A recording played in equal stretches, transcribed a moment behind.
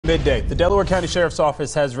Midday. The Delaware County Sheriff's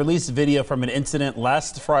Office has released video from an incident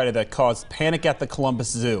last Friday that caused panic at the Columbus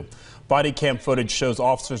Zoo. Body cam footage shows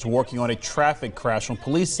officers working on a traffic crash when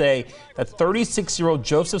police say that 36-year-old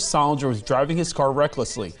Joseph Solinger was driving his car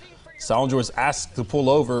recklessly. Solinger was asked to pull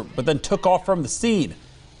over, but then took off from the scene.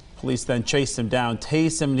 Police then chased him down,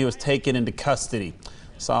 tased him, and he was taken into custody.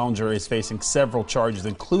 Solinger is facing several charges,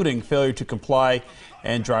 including failure to comply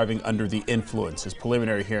and driving under the influence. His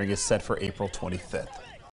preliminary hearing is set for April 25th.